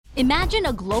Imagine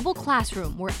a global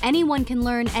classroom where anyone can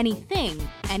learn anything,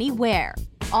 anywhere,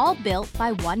 all built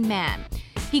by one man.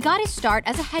 He got his start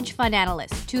as a hedge fund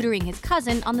analyst, tutoring his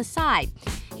cousin on the side.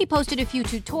 He posted a few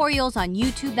tutorials on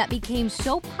YouTube that became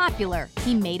so popular,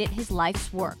 he made it his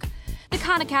life's work. The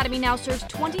Khan Academy now serves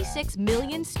 26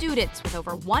 million students with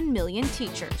over 1 million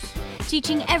teachers,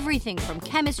 teaching everything from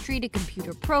chemistry to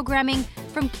computer programming,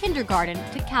 from kindergarten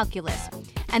to calculus.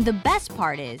 And the best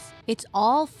part is, it's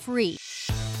all free.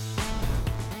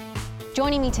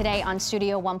 Joining me today on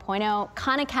Studio 1.0,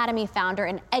 Khan Academy founder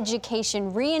and education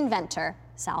reinventor,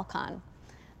 Sal Khan.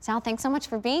 Sal, thanks so much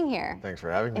for being here. Thanks for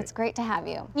having me. It's great to have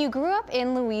you. You grew up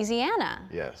in Louisiana.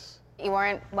 Yes. You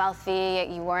weren't wealthy,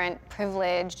 you weren't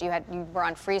privileged, you were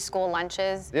on free school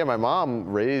lunches. Yeah, my mom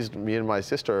raised me and my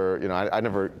sister. You know, I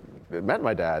never met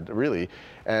my dad, really.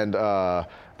 And,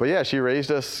 but yeah, she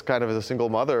raised us kind of as a single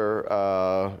mother,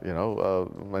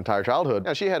 my entire childhood.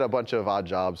 Now, she had a bunch of odd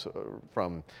jobs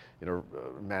from,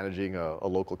 managing a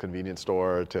local convenience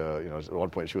store to, at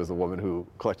one point she was the woman who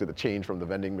collected the change from the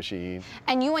vending machine.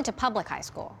 And you went to public high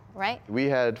school, right? We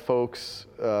had folks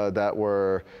that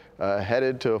were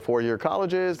headed to four-year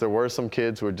colleges. There were some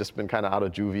kids who had just been kind of out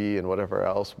of juvie and whatever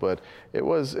else, but there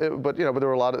was a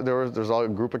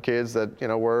group of kids that,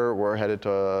 were headed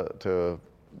to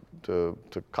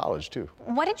college too.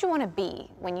 What did you want to be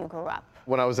when you grew up?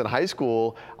 When I was in high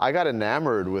school, I got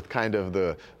enamored with kind of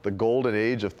the golden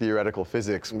age of theoretical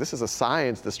physics. This is a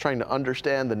science that's trying to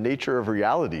understand the nature of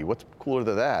reality. What's cooler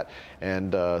than that?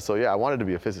 And so yeah, I wanted to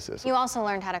be a physicist. You also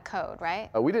learned how to code,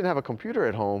 right? We didn't have a computer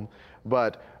at home,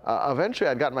 but eventually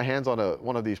I'd gotten my hands on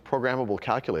one of these programmable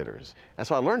calculators. And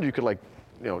so I learned you could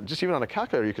just even on a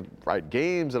calculator, you could write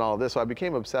games and all of this. So I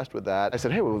became obsessed with that. I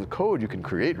said, hey, well, with code, you can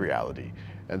create reality.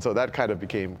 And so that kind of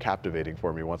became captivating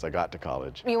for me once I got to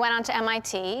college. You went on to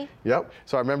MIT. Yep.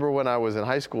 So I remember when I was in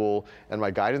high school and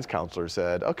my guidance counselor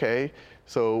said, okay,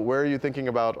 so where are you thinking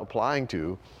about applying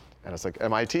to? And it's like,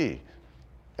 MIT.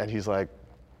 And he's like,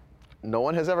 no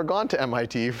one has ever gone to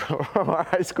MIT from our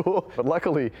high school, but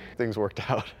luckily things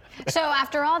worked out. So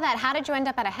after all that, how did you end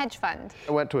up at a hedge fund?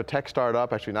 I went to a tech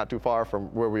startup, actually not too far from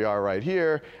where we are right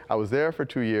here. I was there for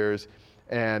 2 years.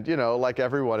 And, like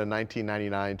everyone in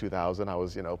 1999, 2000, I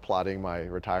was, plotting my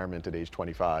retirement at age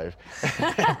 25.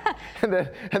 and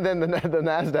then the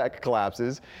NASDAQ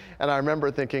collapses. And I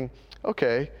remember thinking,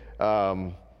 okay,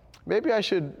 maybe I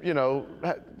should,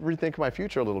 rethink my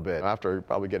future a little bit. After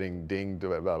probably getting dinged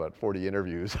about 40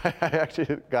 interviews, I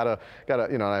actually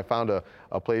and I found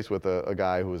a place with a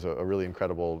guy who was a really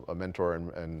incredible mentor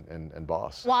and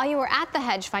boss. While you were at the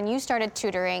hedge fund, you started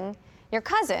tutoring your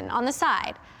cousin on the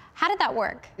side. How did that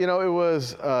work? It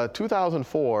was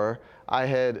 2004. I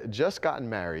had just gotten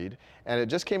married, and it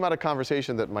just came out of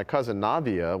conversation that my cousin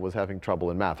Nadia was having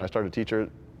trouble in math. I started to teach her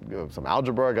some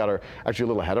algebra, got her actually a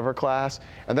little ahead of her class,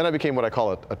 and then I became what I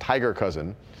call a tiger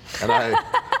cousin. And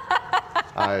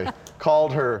I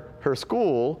called her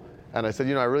school, and I said,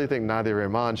 I really think Nadia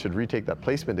Rehman should retake that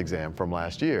placement exam from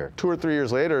last year. 2 or 3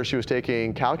 years later, she was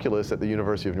taking calculus at the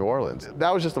University of New Orleans.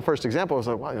 That was just the first example. I was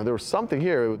like, wow, there was something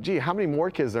here. Gee, how many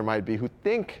more kids there might be who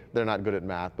think they're not good at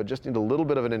math, but just need a little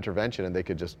bit of an intervention and they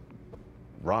could just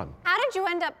run. How did you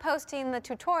end up posting the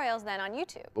tutorials then on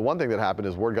YouTube? The one thing that happened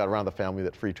is word got around the family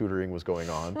that free tutoring was going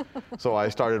on. So I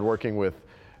started working with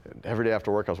every day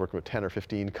after work, I was working with 10 or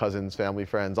 15 cousins, family,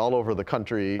 friends, all over the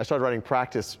country. I started writing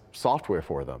practice software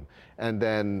for them, and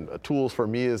then tools for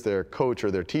me as their coach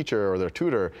or their teacher or their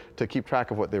tutor to keep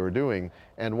track of what they were doing.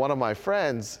 And one of my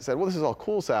friends said, well, this is all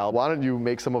cool, Sal. Why don't you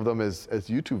make some of them as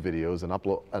YouTube videos and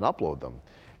upload them?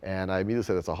 And I immediately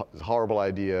said, it's a horrible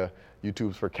idea.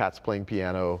 YouTube's for cats playing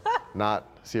piano, not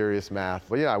serious math.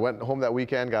 But yeah, I went home that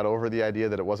weekend, got over the idea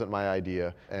that it wasn't my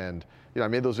idea, and I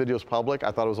made those videos public.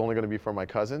 I thought it was only going to be for my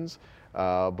cousins,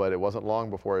 but it wasn't long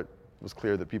before it was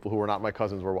clear that people who were not my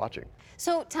cousins were watching.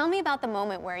 So tell me about the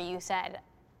moment where you said,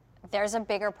 there's a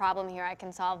bigger problem here I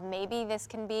can solve. Maybe this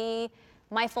can be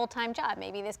my full-time job.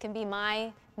 Maybe this can be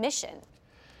my mission.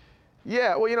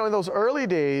 Yeah, well, in those early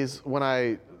days when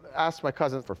I asked my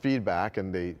cousins for feedback,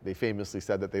 and they famously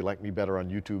said that they liked me better on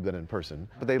YouTube than in person.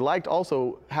 But they liked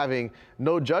also having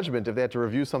no judgment if they had to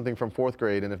review something from 4th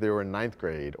grade and if they were in 9th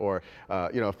grade, or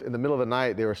if in the middle of the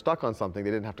night they were stuck on something,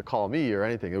 they didn't have to call me or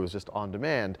anything. It was just on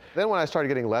demand. Then when I started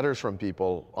getting letters from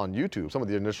people on YouTube, some of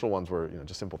the initial ones were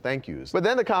just simple thank yous. But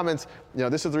then the comments,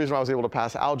 this is the reason why I was able to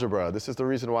pass algebra. This is the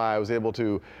reason why I was able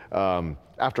to,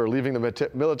 after leaving the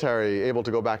military, able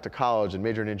to go back to college and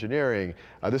major in engineering.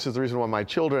 This is the reason why my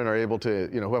children are able to,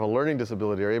 who have a learning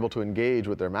disability, are able to engage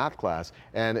with their math class.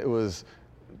 And it was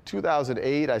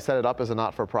 2008, I set it up as a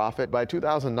not-for-profit. By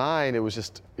 2009, it was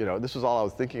just, this was all I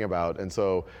was thinking about. And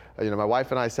so, my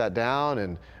wife and I sat down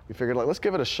and we figured, let's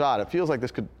give it a shot. It feels like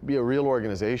this could be a real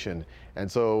organization.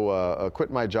 And so,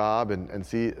 quit my job and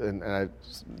I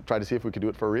tried to see if we could do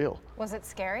it for real. Was it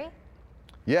scary?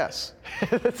 Yes.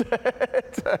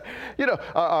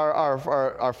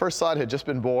 Our first son had just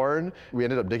been born. We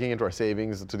ended up digging into our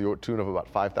savings to the tune of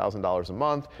about $5,000 a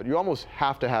month. But you almost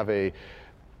have to have a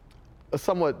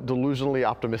somewhat delusionally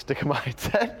optimistic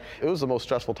mindset. It was the most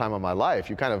stressful time of my life.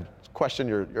 You kind of question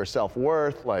your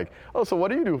self-worth, like, oh, so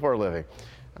what do you do for a living?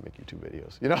 I make YouTube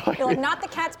videos, You're like, not the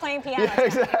cats playing piano. Yeah,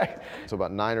 exactly. So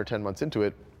about 9 or 10 months into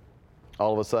it,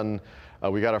 all of a sudden,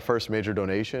 we got our first major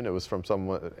donation. It was from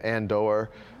someone, Ann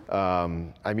Doer. I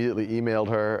immediately emailed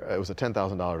her. It was a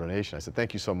 $10,000 donation. I said,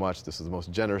 thank you so much. This is the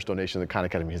most generous donation that Khan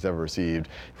Academy has ever received.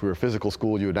 If we were a physical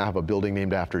school, you would now have a building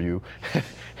named after you.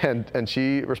 and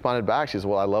she responded back. She said,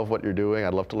 well, I love what you're doing.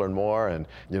 I'd love to learn more. And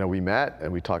we met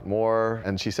and we talked more.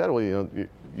 And she said, well,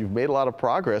 you've made a lot of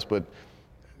progress, but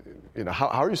how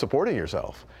are you supporting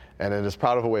yourself? And in as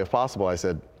proud of a way as possible, I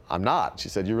said, I'm not. She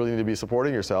said, you really need to be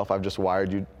supporting yourself. I've just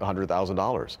wired you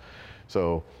 $100,000.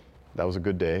 So that was a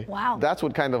good day. Wow. That's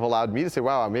what kind of allowed me to say,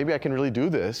 wow, maybe I can really do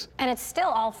this. And it's still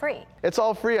all free. It's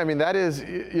all free. I mean, that is,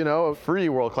 a free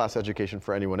world-class education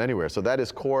for anyone, anywhere. So that is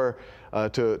core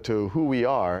to who we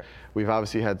are. We've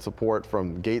obviously had support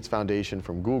from Gates Foundation,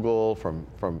 from Google,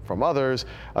 from others,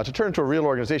 to turn into a real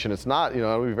organization. It's not,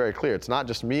 I'll be very clear, it's not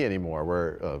just me anymore.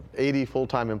 We're 80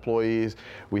 full-time employees.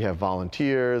 We have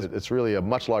volunteers. It's really a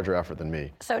much larger effort than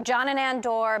me. So John and Ann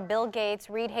Doerr, Bill Gates,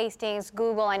 Reed Hastings,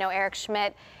 Google, I know Eric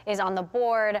Schmidt is on the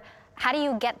board. How do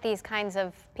you get these kinds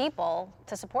of people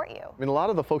to support you? I mean, a lot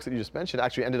of the folks that you just mentioned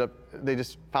actually they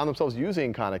just found themselves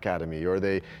using Khan Academy, or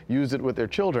they used it with their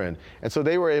children. And so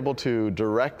they were able to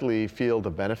directly feel the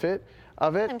benefit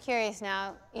of it. I'm curious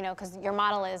now, because your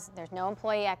model is there's no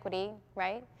employee equity,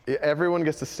 right? Everyone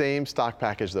gets the same stock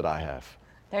package that I have.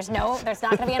 There's not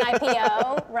going to be an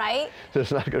IPO, right?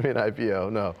 There's not going to be an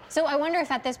IPO, no. So I wonder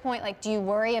if at this point, do you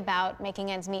worry about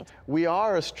making ends meet? We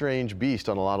are a strange beast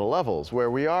on a lot of levels, where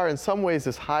we are in some ways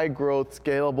this high growth,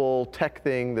 scalable tech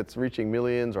thing that's reaching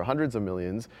millions or hundreds of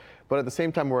millions. But at the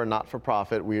same time, we're a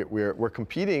not-for-profit. We're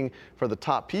competing for the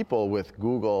top people with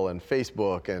Google and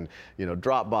Facebook and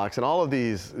Dropbox and all of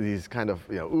these kind of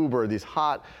Uber, these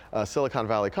hot Silicon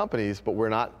Valley companies, but we're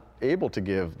not able to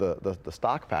give the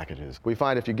stock packages. We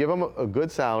find if you give them a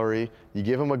good salary, you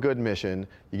give them a good mission,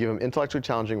 you give them intellectually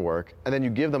challenging work, and then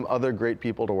you give them other great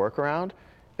people to work around,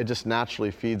 it just naturally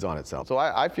feeds on itself. So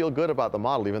I feel good about the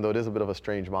model, even though it is a bit of a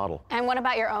strange model. And what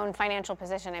about your own financial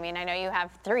position? I mean, I know you have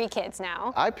 3 kids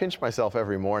now. I pinch myself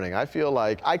every morning. I feel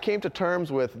like I came to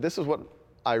terms with this is what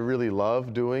I really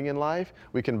love doing in life.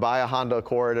 We can buy a Honda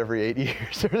Accord every 8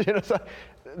 years. So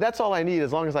that's all I need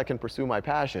as long as I can pursue my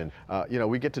passion.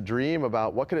 We get to dream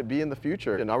about what could it be in the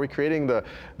future, and are we creating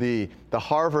the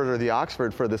Harvard or the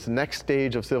Oxford for this next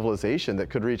stage of civilization that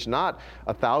could reach not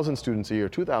 1,000 students a year,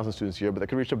 2,000 students a year, but that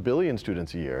could reach 1 billion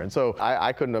students a year. And so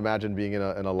I couldn't imagine being in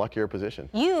a luckier position.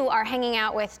 You are hanging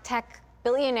out with tech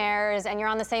billionaires, and you're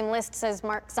on the same lists as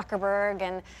Mark Zuckerberg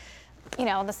and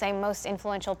the same most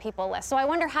influential people list. So I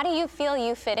wonder, how do you feel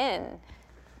you fit in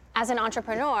as an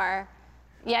entrepreneur,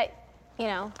 yet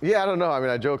Yeah, I don't know. I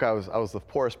mean, I joke I was the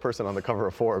poorest person on the cover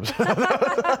of Forbes.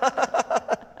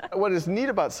 What is neat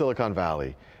about Silicon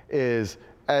Valley is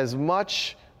as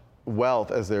much wealth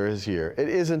as there is here, it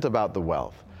isn't about the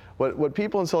wealth. What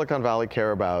people in Silicon Valley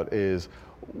care about is,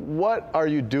 what are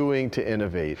you doing to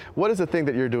innovate? What is the thing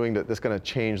that you're doing that's going to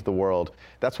change the world?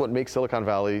 That's what makes Silicon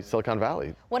Valley, Silicon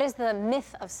Valley. What is the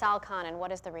myth of SalCon and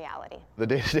what is the reality? The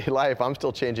day-to-day life, I'm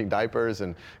still changing diapers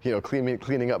and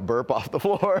cleaning up burp off the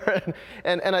floor.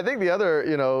 and I think the other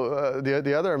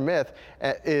the other myth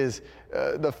is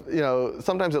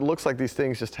sometimes it looks like these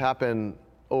things just happen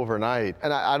overnight.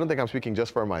 And I don't think I'm speaking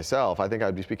just for myself. I think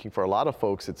I'd be speaking for a lot of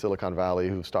folks at Silicon Valley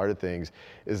who've started things,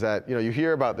 is that, you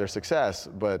hear about their success,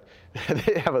 but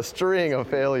they have a string of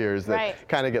failures that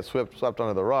kind of get swept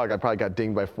under the rug. I probably got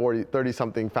dinged by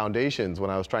 30-something foundations when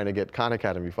I was trying to get Khan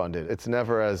Academy funded. It's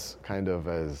never as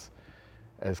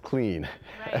clean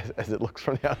as it looks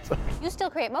from the outside. You still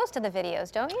create most of the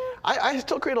videos, don't you? I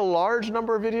still create a large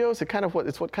number of videos.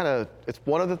 It's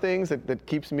one of the things that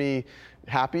keeps me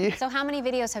happy. So how many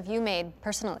videos have you made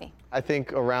personally? I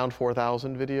think around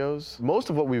 4,000 videos.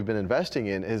 Most of what we've been investing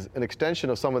in is an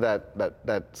extension of some of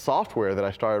that software that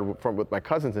I started with my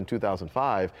cousins in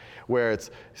 2005, where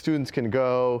students can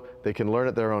go, they can learn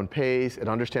at their own pace, it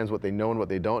understands what they know and what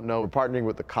they don't know. We're partnering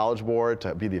with the College Board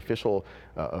to be the official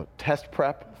test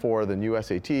prep for the new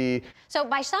SAT. So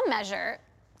by some measure,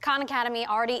 Khan Academy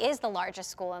already is the largest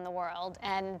school in the world,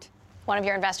 and one of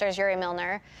your investors, Yuri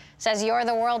Milner, says you're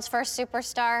the world's first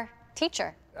superstar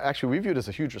teacher. Actually, we view it as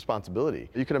a huge responsibility.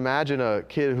 You can imagine a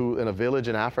kid who in a village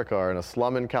in Africa or in a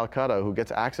slum in Calcutta who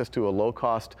gets access to a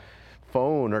low-cost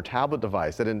phone or tablet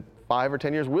device that in 5 or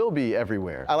 10 years will be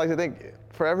everywhere. I like to think,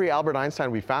 for every Albert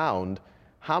Einstein we found,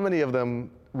 how many of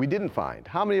them we didn't find?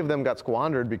 How many of them got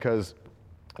squandered because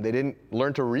they didn't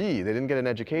learn to read, they didn't get an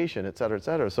education, et cetera, et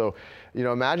cetera. So,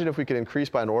 imagine if we could increase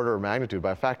by an order of magnitude,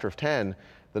 by a factor of 10,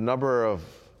 the number of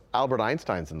Albert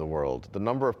Einsteins in the world, the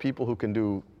number of people who can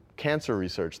do cancer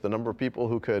research, the number of people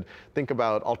who could think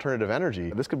about alternative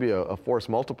energy. This could be a force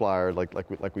multiplier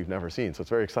like we've never seen, so it's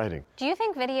very exciting. Do you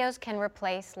think videos can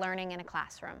replace learning in a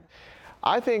classroom?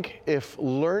 I think if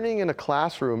learning in a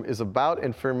classroom is about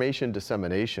information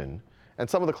dissemination, and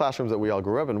some of the classrooms that we all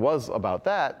grew up in was about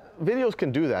that, videos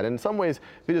can do that. In some ways,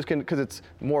 videos can, because it's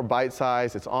more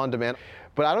bite-sized, it's on demand.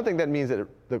 But I don't think that means that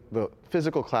the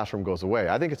physical classroom goes away.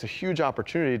 I think it's a huge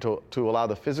opportunity to allow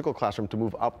the physical classroom to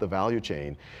move up the value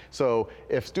chain. So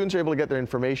if students are able to get their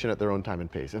information at their own time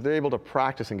and pace, if they're able to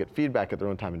practice and get feedback at their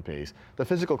own time and pace, the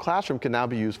physical classroom can now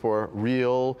be used for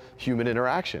real human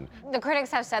interaction. The critics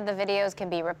have said the videos can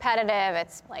be repetitive,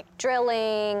 it's like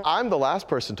drilling. I'm the last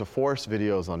person to force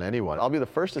videos on anyone. I'll be the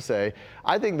first to say,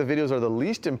 I think the videos are the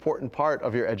least important part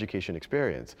of your education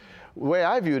experience. The way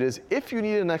I view it is, if you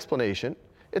need an explanation,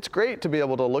 it's great to be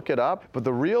able to look it up, but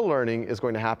the real learning is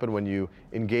going to happen when you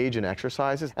engage in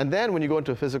exercises. And then when you go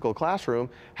into a physical classroom,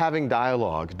 having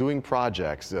dialogue, doing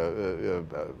projects,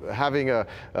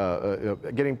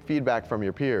 getting feedback from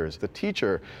your peers. The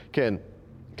teacher can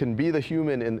be the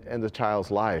human in the child's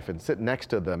life and sit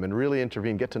next to them and really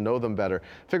intervene, get to know them better,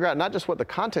 figure out not just what the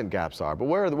content gaps are, but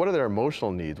what are their emotional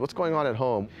needs, what's going on at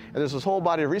home. And there's this whole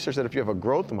body of research that if you have a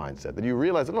growth mindset, that you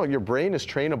realize that, no, your brain is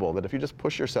trainable, that if you just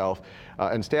push yourself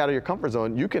and stay out of your comfort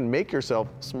zone, you can make yourself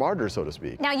smarter, so to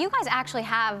speak. Now, you guys actually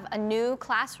have a new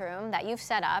classroom that you've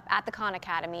set up at the Khan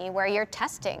Academy where you're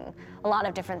testing a lot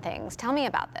of different things. Tell me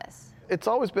about this. It's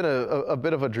always been a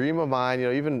bit of a dream of mine,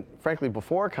 even frankly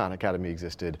before Khan Academy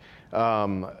existed.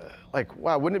 Wow,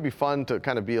 wouldn't it be fun to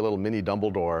kind of be a little mini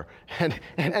Dumbledore and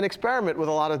experiment with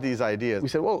a lot of these ideas? We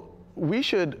said, well, we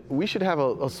should have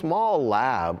a small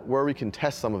lab where we can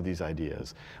test some of these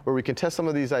ideas,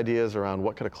 around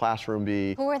what could a classroom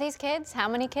be. Who are these kids? How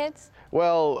many kids?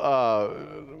 Well,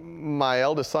 my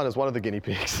eldest son is one of the guinea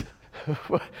pigs.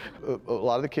 A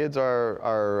lot of the kids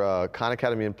are Khan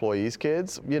Academy employees'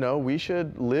 kids. We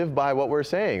should live by what we're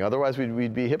saying. Otherwise,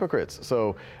 we'd be hypocrites.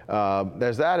 So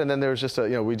there's that, and then there's just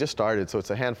we just started, so it's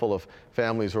a handful of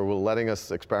families who are letting us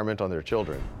experiment on their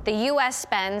children. The U.S.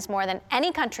 spends more than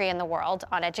any country in the world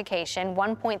on education,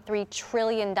 $1.3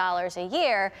 trillion a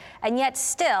year, and yet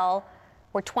still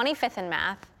we're 25th in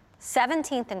math,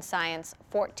 17th in science,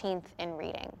 14th in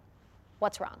reading.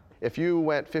 What's wrong? If you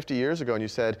went 50 years ago and you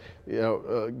said,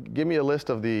 give me a list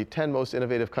of the 10 most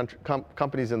innovative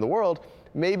companies in the world,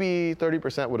 maybe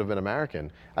 30% would have been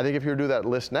American. I think if you were to do that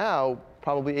list now,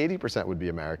 probably 80% would be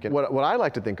American. What I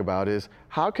like to think about is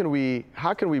how can we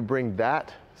bring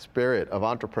that spirit of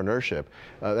entrepreneurship,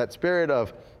 that spirit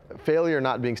of failure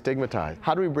not being stigmatized.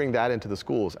 How do we bring that into the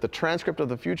schools? The transcript of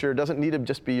the future doesn't need to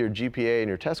just be your GPA and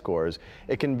your test scores.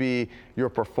 It can be your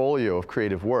portfolio of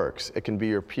creative works. It can be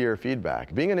your peer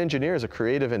feedback. Being an engineer is a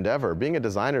creative endeavor. Being a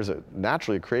designer is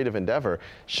naturally a creative endeavor.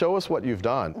 Show us what you've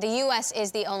done. The U.S.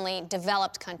 is the only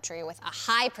developed country with a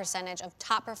high percentage of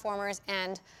top performers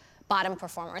and bottom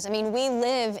performers. I mean, we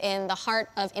live in the heart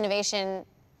of innovation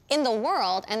in the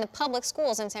world, and the public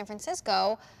schools in San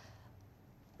Francisco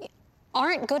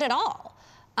aren't good at all.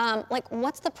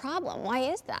 What's the problem? Why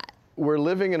is that? We're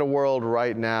living in a world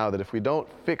right now that if we don't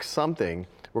fix something,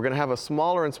 we're going to have a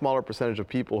smaller and smaller percentage of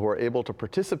people who are able to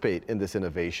participate in this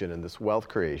innovation and this wealth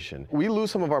creation. We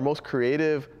lose some of our most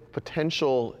creative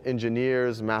potential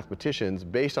engineers, mathematicians,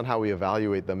 based on how we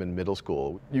evaluate them in middle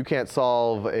school. You can't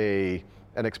solve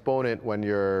an exponent when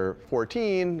you're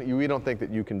 14, we don't think that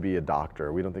you can be a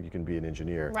doctor. We don't think you can be an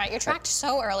engineer. Right, you're tracked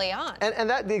so early on. And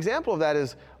the example of that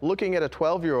is looking at a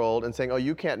 12-year-old and saying, oh,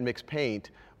 you can't mix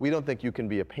paint. We don't think you can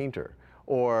be a painter.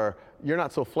 Or you're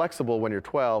not so flexible when you're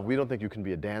 12. We don't think you can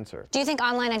be a dancer. Do you think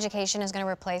online education is going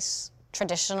to replace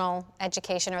traditional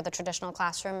education or the traditional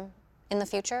classroom in the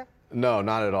future? No,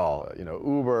 not at all. You know,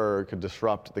 Uber could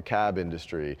disrupt the cab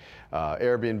industry.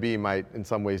 Airbnb might, in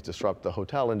some ways, disrupt the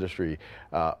hotel industry.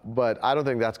 But I don't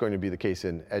think that's going to be the case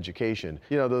in education.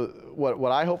 You know,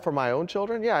 what I hope for my own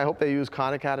children, yeah, I hope they use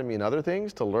Khan Academy and other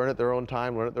things to learn at their own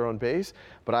time, learn at their own pace.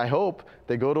 But I hope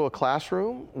they go to a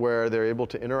classroom where they're able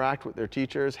to interact with their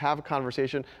teachers, have a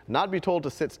conversation, not be told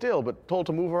to sit still, but told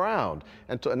to move around,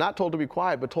 and not told to be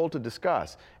quiet, but told to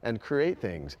discuss and create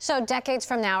things. So decades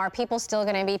from now, are people still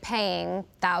going to be paying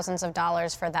thousands of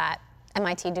dollars for that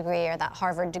MIT degree or that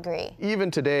Harvard degree? Even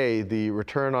today, the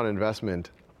return on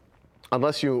investment,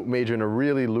 unless you major in a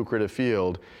really lucrative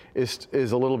field, is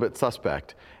a little bit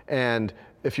suspect. And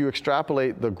if you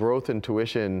extrapolate the growth in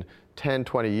tuition 10,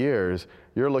 20 years,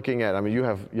 you're looking at, I mean, you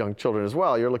have young children as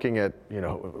well, you're looking at, you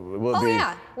know, will it be... Oh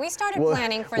yeah, we started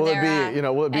planning for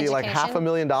their will it be like education.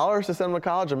 $500,000 to send them to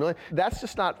college, $1 million? That's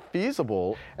just not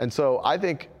feasible. And so I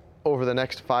think over the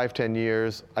next 5, 10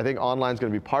 years, I think online is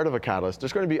going to be part of a catalyst.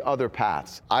 There's going to be other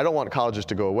paths. I don't want colleges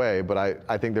to go away, but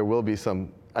I think there will be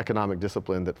some economic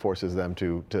discipline that forces them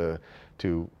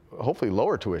to hopefully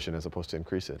lower tuition as opposed to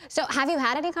increase it. So have you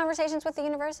had any conversations with the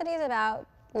universities about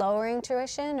lowering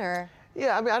tuition, or?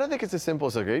 Yeah, I mean, I don't think it's as simple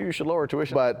as, okay, you should lower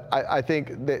tuition. But I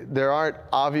think that there aren't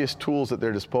obvious tools at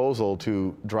their disposal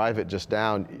to drive it just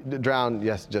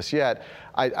yet.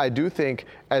 I do think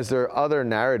as there are other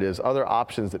narratives, other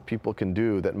options that people can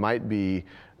do that might be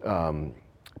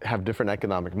have different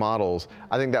economic models,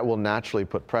 I think that will naturally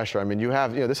put pressure. I mean,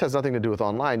 this has nothing to do with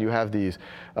online. You have these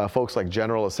folks like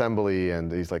General Assembly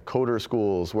and these like coder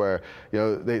schools where,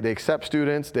 they accept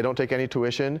students, they don't take any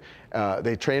tuition,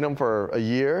 they train them for a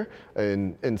year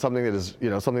in something that is,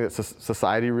 something that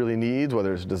society really needs,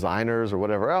 whether it's designers or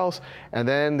whatever else, and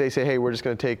then they say, hey, we're just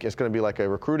going to take, it's going to be like a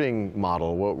recruiting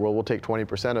model. We'll take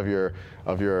 20% of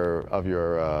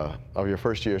your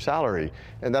first year salary,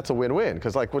 and that's a win-win.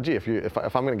 Because like, well, gee, if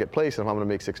I'm going to get placed and if I'm going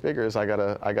to make 6 figures, I got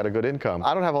a good income.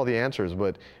 I don't have all the answers,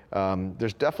 but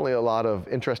there's definitely a lot of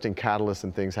interesting catalysts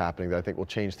and things happening that I think will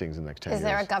change things in the next 10 years. Is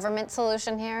there a government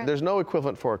solution here? There's no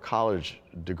equivalent for a college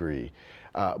degree.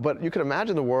 But you can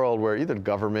imagine the world where either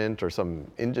government or some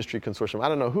industry consortium, I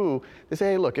don't know who, they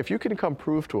say, hey, look, if you can come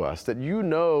prove to us that you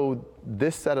know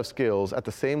this set of skills at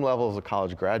the same level as a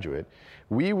college graduate,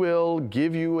 we will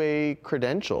give you a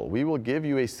credential. We will give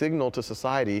you a signal to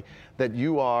society that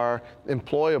you are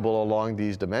employable along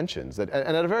these dimensions. And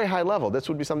at a very high level, this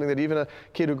would be something that even a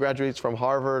kid who graduates from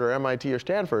Harvard or MIT or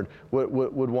Stanford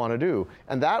would want to do.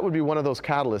 And that would be one of those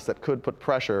catalysts that could put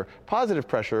pressure, positive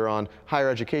pressure, on higher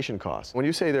education costs. When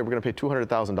you say that we're going to pay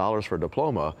 $200,000 for a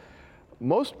diploma,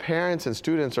 most parents and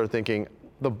students are thinking,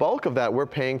 the bulk of that we're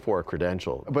paying for a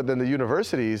credential. But then the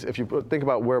universities, if you think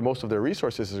about where most of their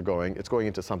resources are going, it's going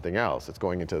into something else. It's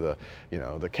going into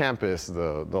the campus,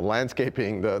 the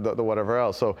landscaping, the whatever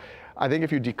else. So I think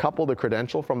if you decouple the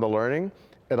credential from the learning,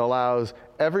 it allows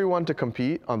everyone to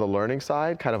compete on the learning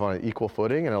side, kind of on an equal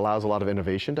footing, and it allows a lot of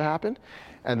innovation to happen.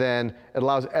 And then it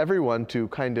allows everyone to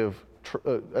kind of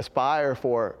aspire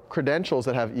for credentials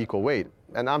that have equal weight.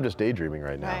 And I'm just daydreaming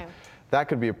right now. Right. That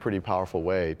could be a pretty powerful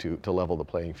way to level the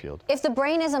playing field. If the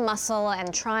brain is a muscle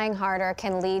and trying harder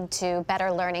can lead to better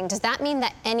learning, does that mean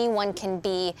that anyone can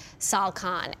be Sal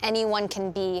Khan, anyone can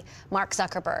be Mark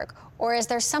Zuckerberg? Or is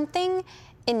there something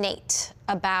innate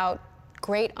about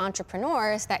great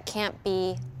entrepreneurs that can't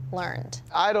be learned?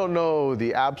 I don't know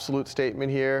the absolute statement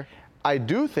here. I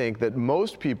do think that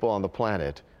most people on the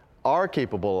planet are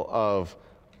capable of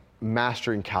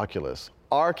mastering calculus,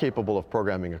 are capable of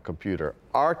programming a computer,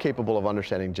 are capable of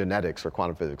understanding genetics or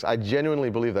quantum physics. I genuinely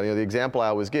believe that. The example I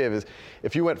always give is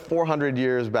if you went 400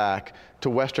 years back to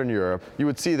Western Europe, you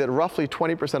would see that roughly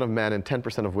 20% of men and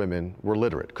 10% of women were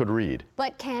literate, could read.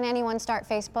 But can anyone start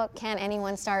Facebook? Can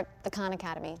anyone start the Khan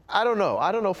Academy? I don't know.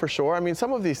 I don't know for sure. I mean,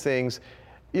 some of these things,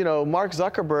 Mark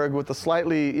Zuckerberg with the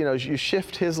slightly, you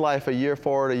shift his life a year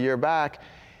forward, a year back,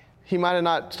 he might have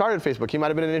not started Facebook. He might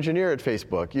have been an engineer at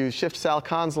Facebook. You shift Sal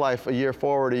Khan's life a year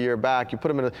forward, a year back. You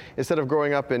put him instead of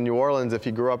growing up in New Orleans, if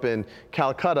he grew up in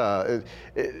Calcutta,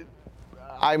 you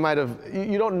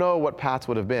don't know what paths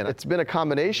would have been. It's been a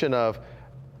combination of,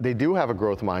 they do have a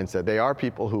growth mindset. They are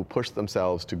people who push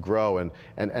themselves to grow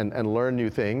and learn new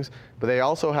things, but they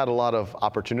also had a lot of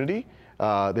opportunity.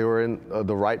 They were in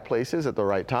the right places at the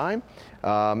right time,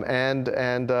 and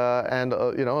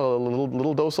a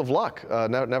little dose of luck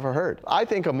never hurt. I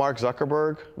think a Mark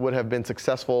Zuckerberg would have been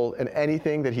successful in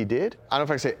anything that he did. I don't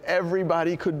know if I can say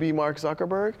everybody could be Mark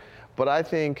Zuckerberg, but I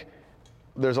think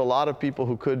there's a lot of people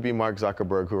who could be Mark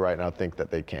Zuckerberg who right now think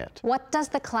that they can't. What does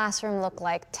the classroom look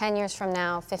like 10 years from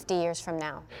now, 50 years from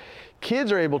now?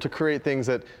 Kids are able to create things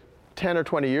that 10 or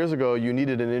 20 years ago, you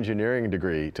needed an engineering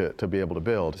degree to be able to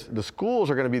build. The schools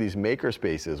are going to be these maker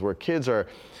spaces where kids are,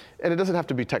 and it doesn't have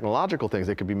to be technological things.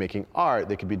 They could be making art,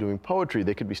 they could be doing poetry,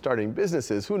 they could be starting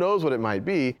businesses. Who knows what it might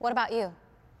be? What about you?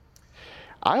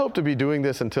 I hope to be doing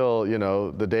this until,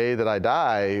 the day that I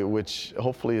die, which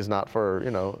hopefully is not for,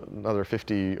 another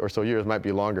 50 or so years. Might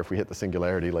be longer if we hit the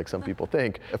singularity like some people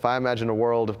think. If I imagine a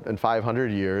world in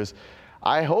 500 years,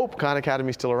 I hope Khan Academy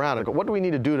is still around. What do we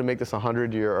need to do to make this a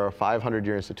 100-year or a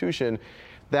 500-year institution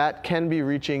that can be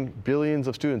reaching billions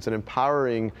of students and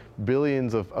empowering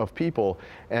billions of people?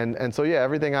 And so, yeah,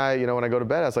 everything when I go to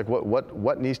bed, I was like,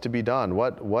 what needs to be done?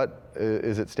 What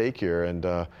is at stake here?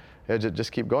 And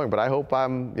just keep going. But I hope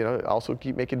I'm, also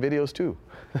keep making videos too.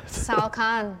 Sal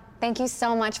Khan, thank you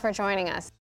so much for joining us.